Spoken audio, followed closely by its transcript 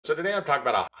So today I'm talking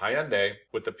about a Hyundai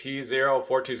with the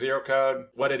P0420 code,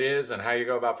 what it is and how you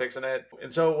go about fixing it.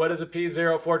 And so what is a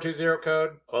P0420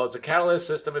 code? Well, it's a catalyst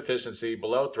system efficiency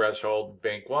below threshold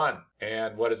bank 1.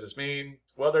 And what does this mean?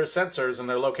 Well, there's sensors and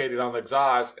they're located on the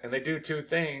exhaust and they do two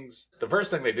things. The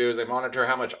first thing they do is they monitor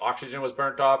how much oxygen was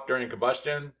burnt off during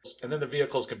combustion. And then the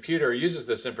vehicle's computer uses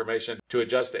this information to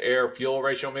adjust the air-fuel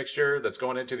ratio mixture that's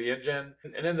going into the engine.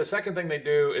 And then the second thing they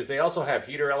do is they also have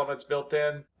heater elements built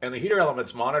in. And the heater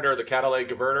elements monitor the catalytic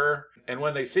converter. And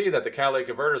when they see that the catalytic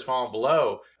converter is falling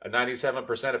below a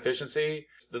 97% efficiency,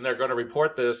 then they're going to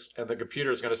report this and the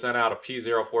computer is going to send out a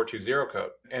P0420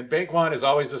 code. And bank 1 is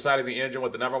always deciding the engine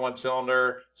with the number 1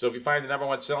 cylinder. So if you find the number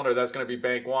 1 cylinder, that's going to be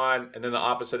bank 1, and then the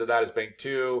opposite of that is bank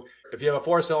 2. If you have a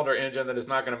 4-cylinder engine, then it's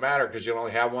not going to matter because you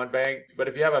only have one bank. But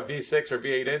if you have a V6 or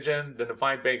V8 engine, then to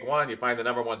find bank 1, you find the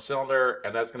number 1 cylinder,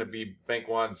 and that's going to be bank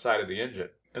 1 side of the engine.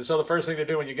 And so the first thing to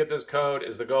do when you get this code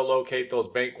is to go locate those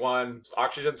bank 1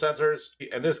 oxygen sensors.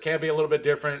 And this can be a little bit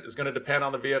different. It's going to depend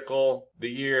on the vehicle, the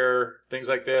year, things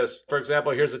like this. For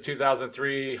example, here's a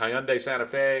 2003 Hyundai Santa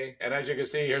Fe. And as you can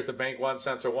see, here's the bank 1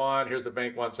 sensor 1. Here's the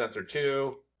bank 1 sensor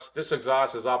 2. This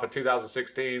exhaust is off a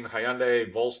 2016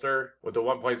 Hyundai Volster with the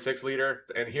 1.6 liter.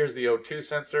 And here's the O2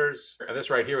 sensors. And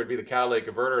this right here would be the catalytic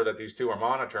converter that these two are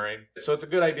monitoring. So it's a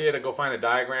good idea to go find a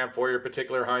diagram for your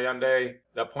particular Hyundai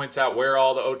that points out where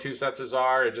all the O2 sensors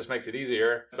are. It just makes it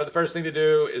easier. But the first thing to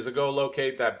do is to go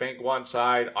locate that bank 1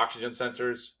 side oxygen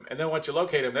sensors. And then once you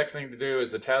locate them, next thing to do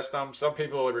is to test them. Some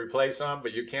people would replace them,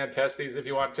 but you can test these if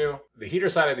you want to. The heater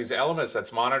side of these elements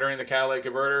that's monitoring the catalytic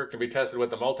converter can be tested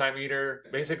with the multimeter.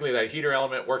 Basically, that heater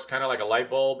element works kind of like a light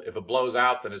bulb. If it blows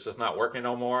out, then it's just not working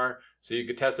no more. So you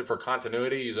could test it for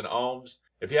continuity using ohms.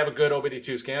 If you have a good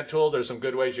OBD2 scan tool, there's some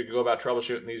good ways you could go about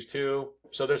troubleshooting these too.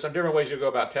 So there's some different ways you go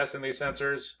about testing these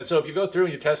sensors. And so if you go through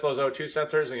and you test those O2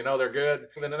 sensors and you know they're good,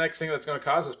 then the next thing that's going to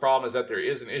cause this problem is that there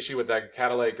is an issue with that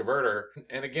catalytic converter.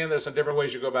 And again, there's some different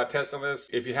ways you go about testing this.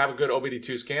 If you have a good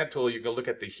OBD2 scan tool, you can look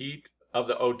at the heat of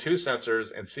the O2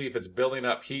 sensors and see if it's building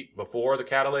up heat before the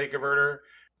catalytic converter.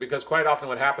 Because quite often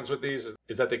what happens with these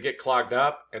is that they get clogged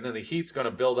up and then the heat's going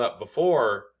to build up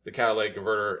before the catalytic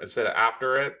converter instead of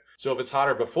after it. So if it's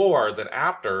hotter before than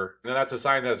after, then that's a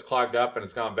sign that it's clogged up and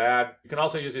it's gone bad. You can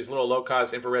also use these little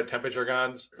low-cost infrared temperature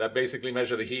guns that basically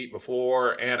measure the heat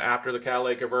before and after the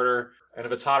catalytic converter. And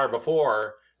if it's hotter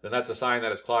before, then that's a sign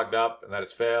that it's clogged up and that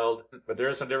it's failed. But there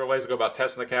are some different ways to go about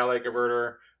testing the catalytic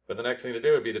converter. But the next thing to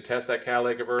do would be to test that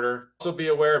catalytic converter. Also be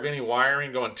aware of any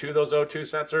wiring going to those O2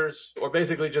 sensors. Or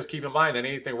basically just keep in mind that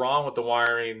anything wrong with the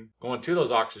wiring going to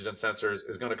those oxygen sensors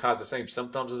is going to cause the same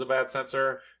symptoms as a bad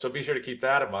sensor. So be sure to keep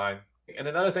that in mind. And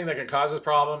another thing that can cause this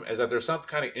problem is that there's some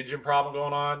kind of engine problem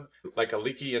going on, like a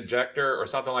leaky injector or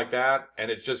something like that, and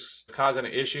it's just causing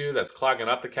an issue that's clogging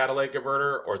up the catalytic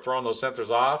converter or throwing those sensors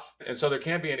off. And so there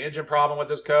can be an engine problem with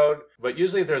this code, but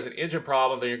usually if there's an engine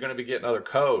problem, then you're going to be getting other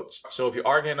codes. So if you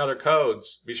are getting other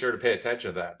codes, be sure to pay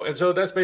attention to that. And so that's basically